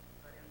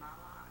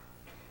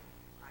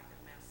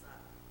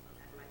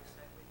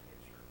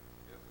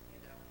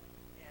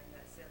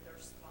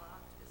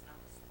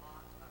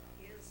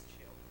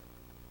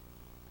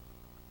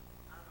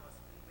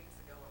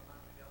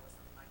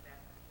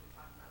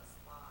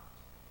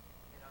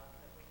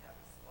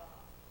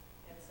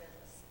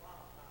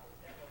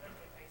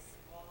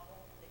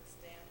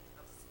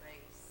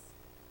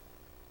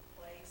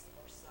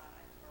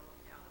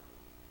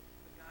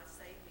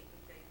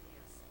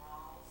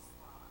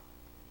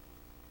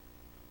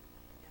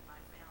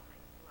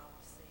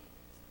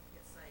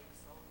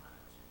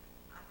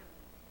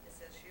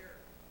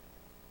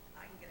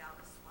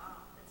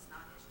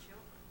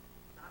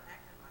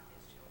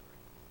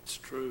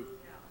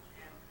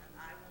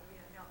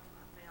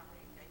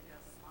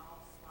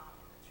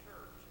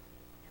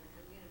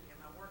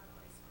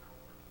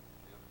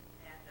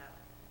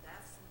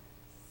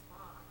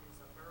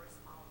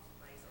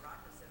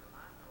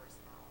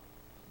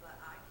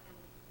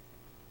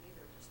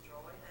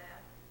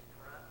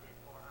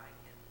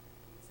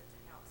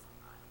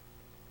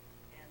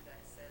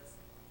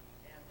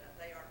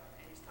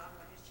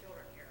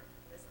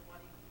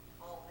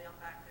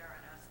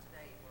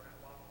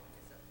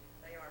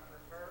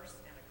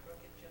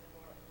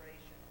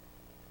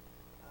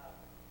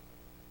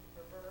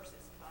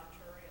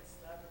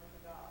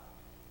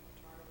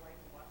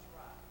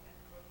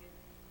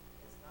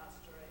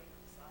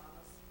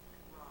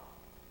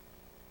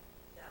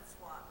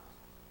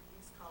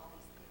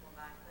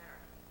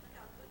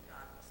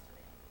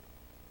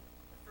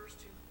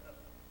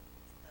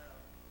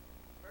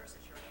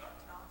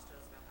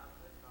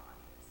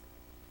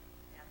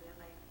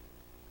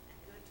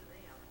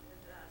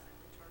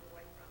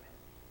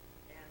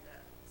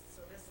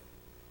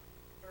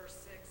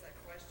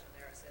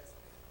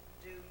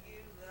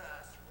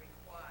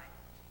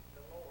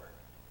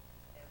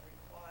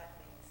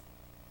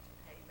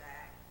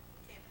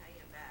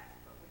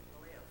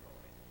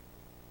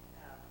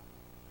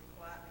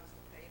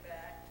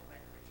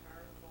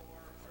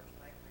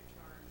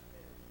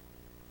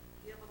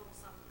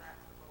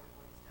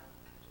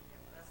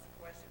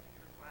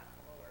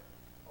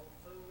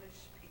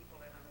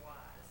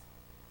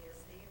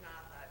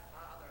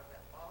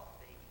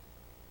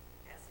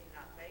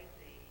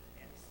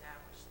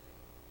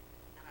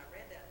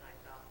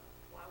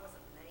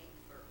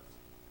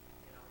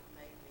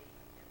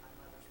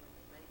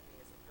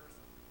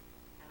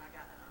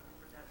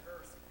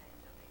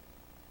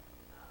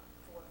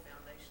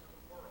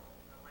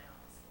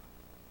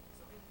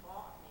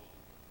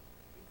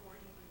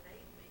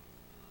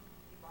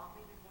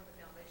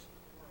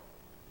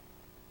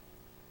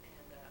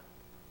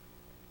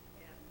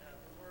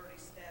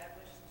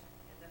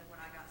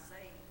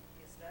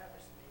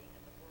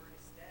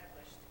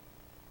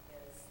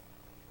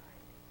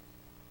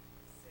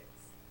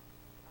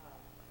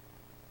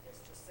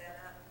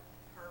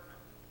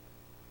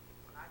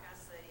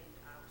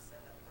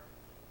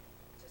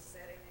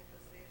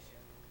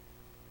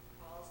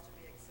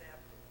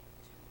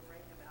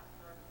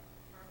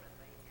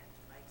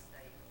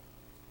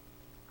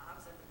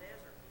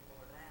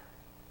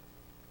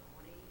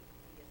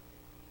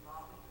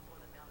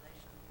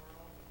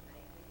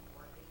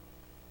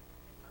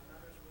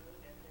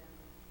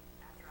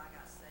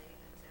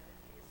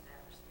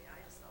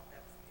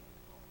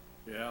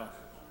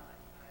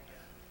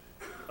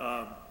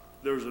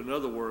 There's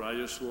another word I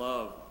just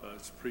love.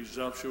 It's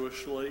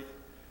presumptuously,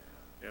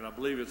 and I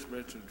believe it's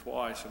mentioned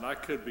twice, and I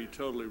could be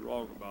totally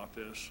wrong about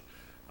this.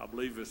 I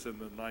believe it's in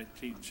the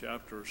 19th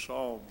chapter of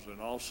Psalms and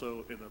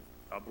also in,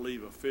 I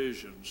believe,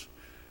 Ephesians.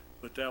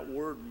 But that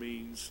word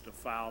means to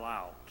foul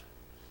out.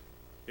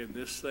 In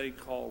this thing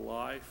called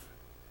life,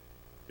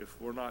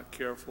 if we're not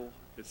careful,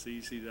 it's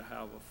easy to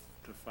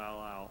to foul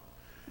out.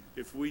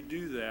 If we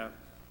do that,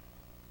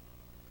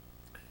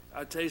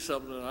 I tell you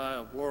something that I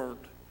have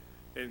learned,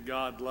 and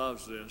God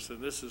loves this,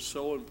 and this is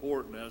so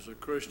important as a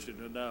Christian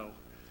to know.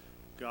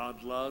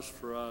 God loves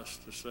for us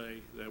to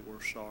say that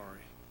we're sorry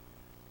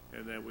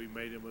and that we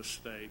made a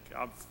mistake.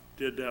 I've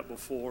did that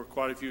before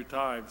quite a few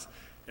times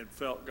and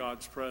felt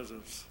God's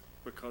presence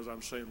because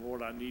I'm saying,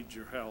 Lord, I need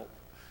your help.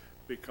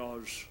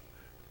 Because,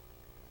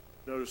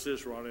 notice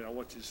this, Ronnie, I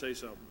want you to say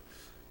something.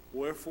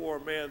 Wherefore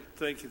a man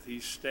thinketh he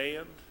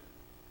stand,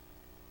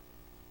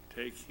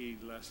 take heed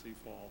lest he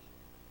fall.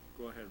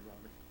 Go ahead,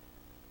 Ronnie.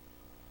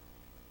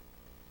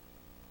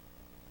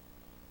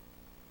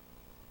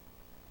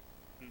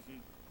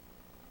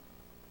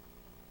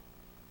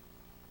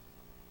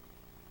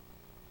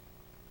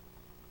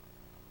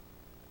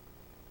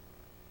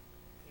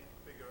 Can't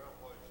figure out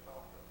what he's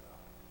talking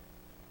about.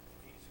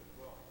 He said,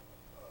 well,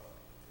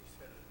 he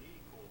said an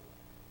eagle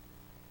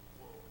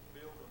will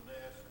build a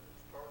nest and it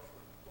starts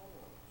with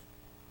thorns.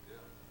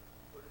 Yeah.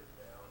 Put it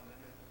down and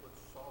then it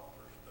puts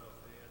softer stuff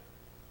in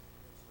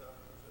and stuff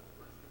because it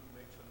pretty soon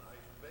makes a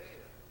nice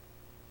bed.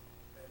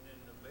 And then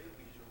the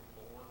babies are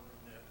born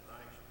in that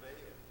nice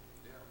bed.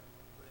 Yeah.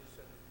 But he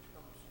said it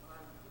comes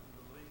time for them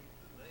to leave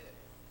the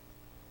nest,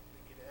 to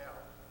get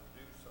out and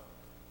do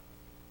something.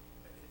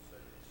 And he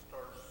said it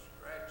starts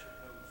scratching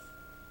those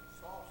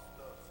soft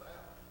stuffs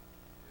out.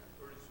 And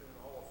pretty soon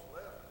all that's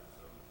left is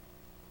them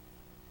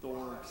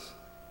Thorns.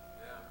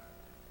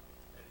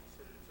 yeah. And he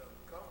said it's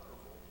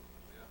uncomfortable.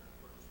 Yeah. And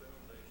pretty soon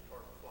they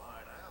start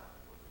flying out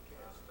because they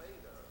can't stay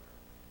there.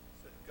 He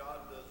said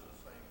God does the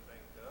same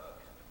thing to us.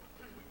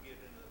 We get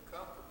into the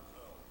comfort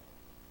zone.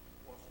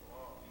 Once in a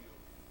while you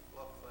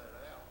fluff that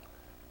out.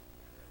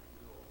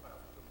 And we'll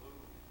have to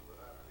move.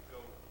 We'll have to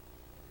go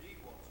where he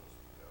wants us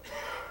to go.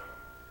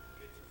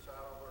 Gets us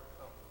out of our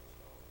comfort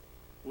zone.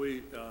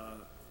 We,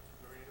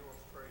 Great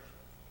illustration.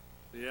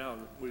 yeah,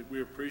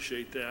 we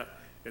appreciate that.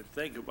 And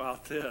think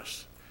about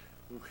this.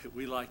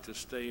 We like to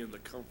stay in the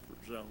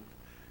comfort zone.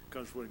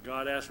 Because when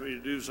God asks me to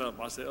do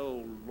something, I say,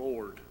 oh,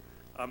 Lord.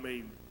 Oh,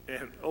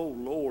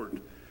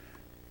 Lord.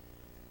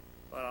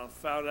 But I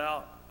found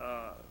out,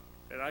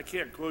 and I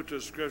can't quote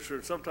the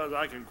scripture. Sometimes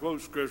I can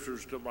quote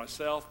scriptures to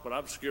myself, but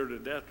I'm scared to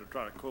death to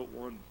try to quote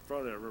one in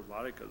front of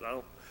everybody because I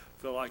don't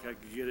feel like I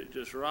can get it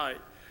just right.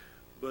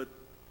 But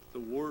the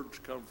words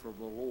come from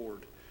the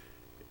Lord.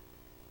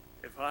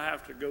 If I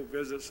have to go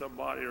visit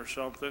somebody or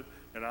something,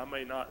 and I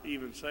may not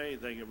even say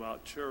anything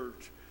about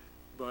church,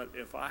 but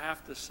if I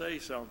have to say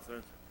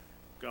something,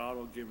 God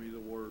will give me the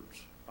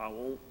words. I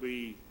won't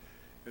be.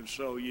 And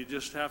so you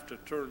just have to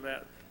turn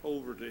that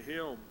over to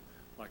him,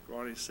 like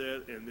Ronnie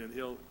said, and then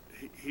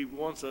he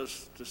wants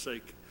us to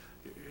say,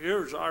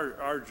 here's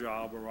our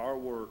job or our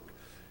work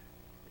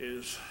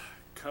is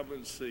come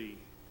and see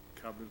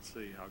how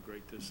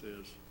great this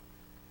is.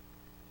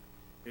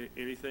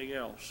 Anything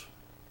else?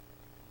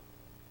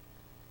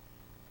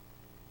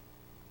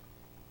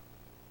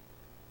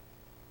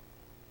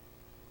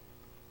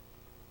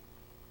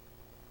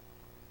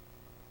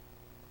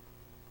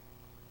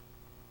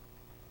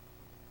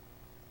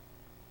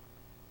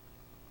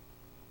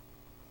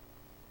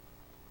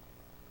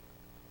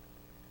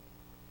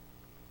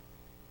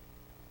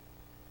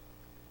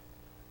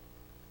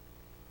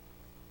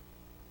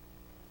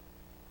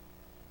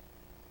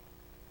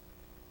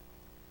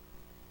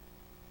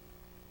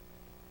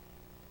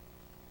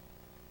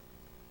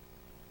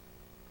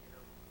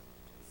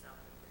 Do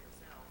something for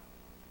yourself.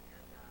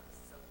 And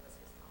so let's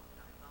just talk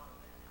about, I thought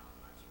of that, how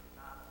much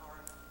God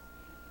pardons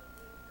you, a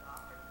good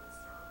doctor, a good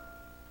sermon.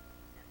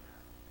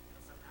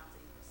 And sometimes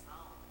even a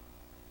song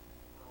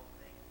will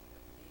make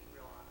me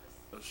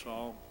realize A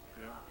song,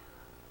 yeah. I'm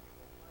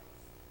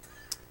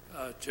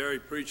in a place. Terry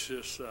preached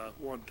this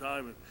one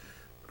time,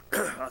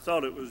 and I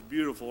thought it was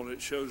beautiful, and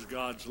it shows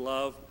God's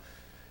love.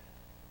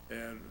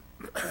 And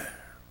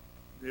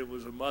it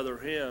was a mother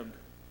hen,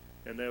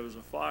 and there was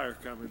a fire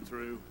coming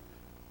through,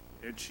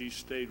 and she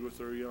stayed with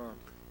her young.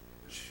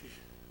 She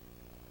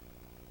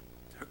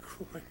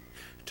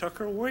took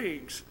her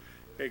wings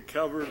and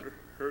covered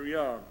her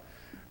young.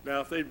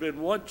 Now, if there'd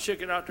been one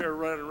chicken out there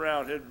running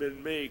around, it'd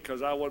been me,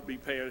 because I wouldn't be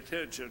paying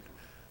attention.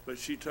 But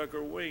she took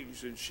her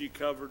wings and she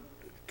covered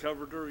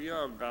her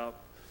young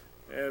up,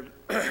 and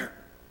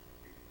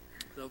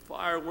the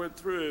fire went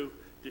through.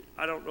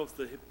 I don't know if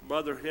the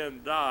mother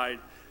hen died.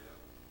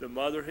 The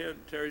mother hen,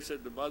 Terry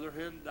said, the mother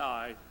hen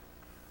died,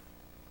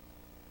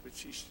 but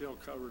she still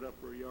covered up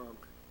her young.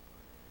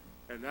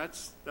 And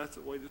that's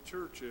the way the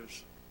church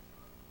is.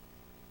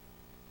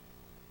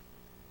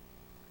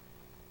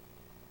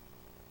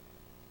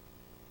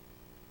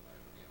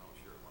 You know,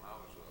 sure, when I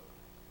was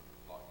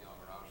a lot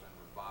younger, I was in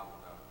revival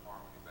down at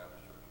Harmony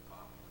Baptist Church in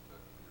Thompson,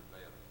 Kentucky. Their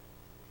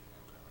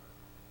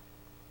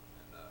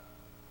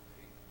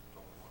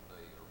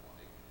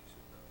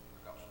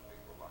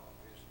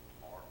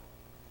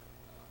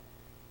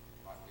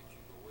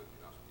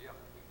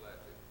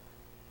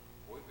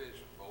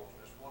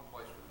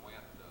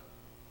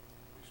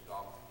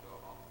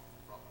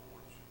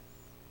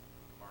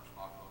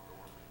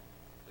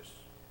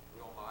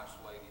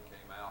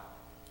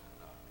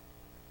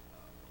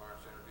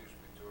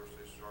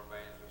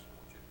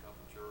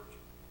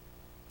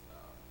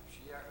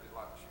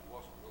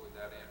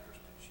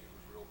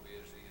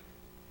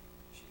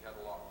had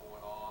a lot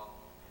going on,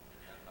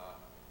 and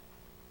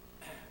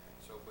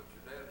so, but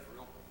your dad's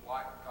real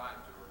polite and kind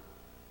to her.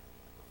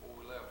 Before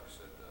we left, he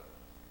said,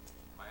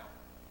 ma'am,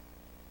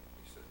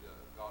 he said,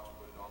 God's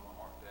put it on my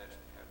heart to ask,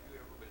 have you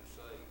ever been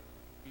saved?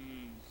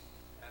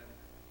 And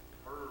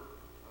her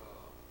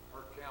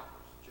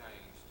countenance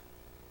changed.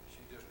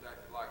 She just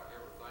acted like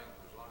everything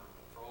was under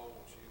control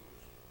and she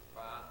was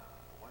fine.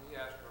 When he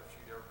asked her if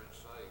she'd ever been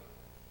saved,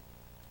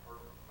 her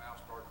mouth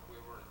started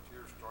quivering and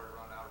tears started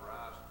running out of her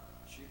eyes.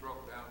 She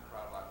broke down and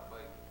cried like a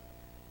baby.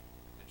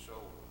 And so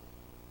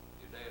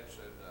your dad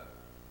said,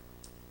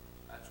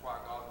 that's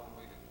why God wanted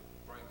me to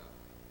bring the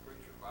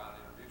preacher by and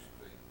introduce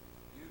him to you.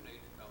 You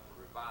need to come to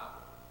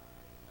revival.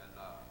 And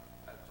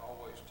that's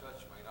always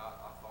touched me. And I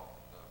thought,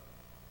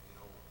 you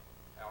know,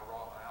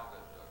 how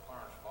that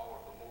Clarence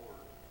followed the Lord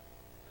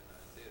and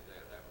did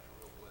that. That was a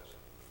real blessing.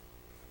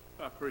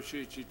 I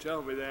appreciate you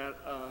telling me that.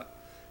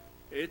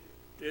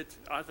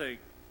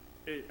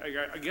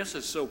 I guess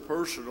it's so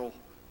personal.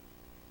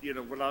 You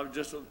know, when I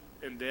was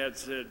and Dad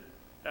said,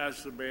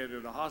 ask the man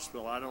in the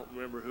hospital, I don't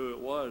remember who it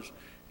was.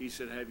 He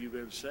said, have you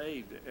been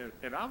saved?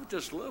 And I was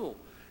just little.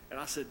 And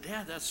I said,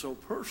 Dad, that's so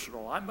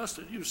personal. I must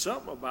have knew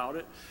something about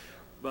it.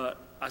 But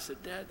I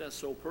said, Dad, that's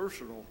so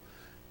personal.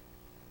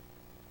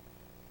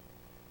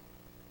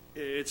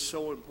 It's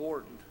so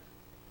important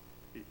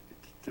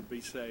to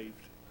be saved.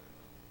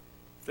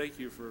 Thank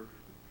you for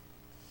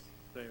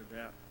saying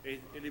that.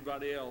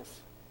 Anybody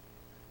else?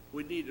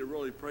 We need to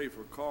really pray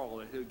for Carl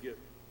that he'll get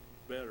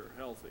better,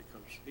 healthy,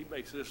 because he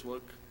makes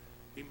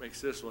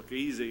this look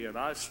easy, and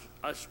I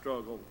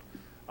struggled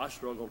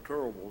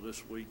terrible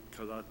this week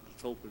because I was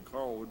hoping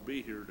Carl would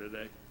be here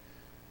today.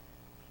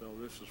 So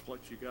this is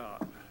what you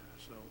got.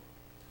 So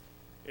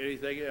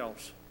anything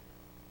else?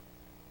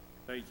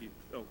 Thank you.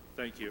 Oh,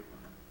 thank you.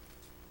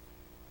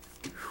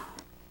 Whew.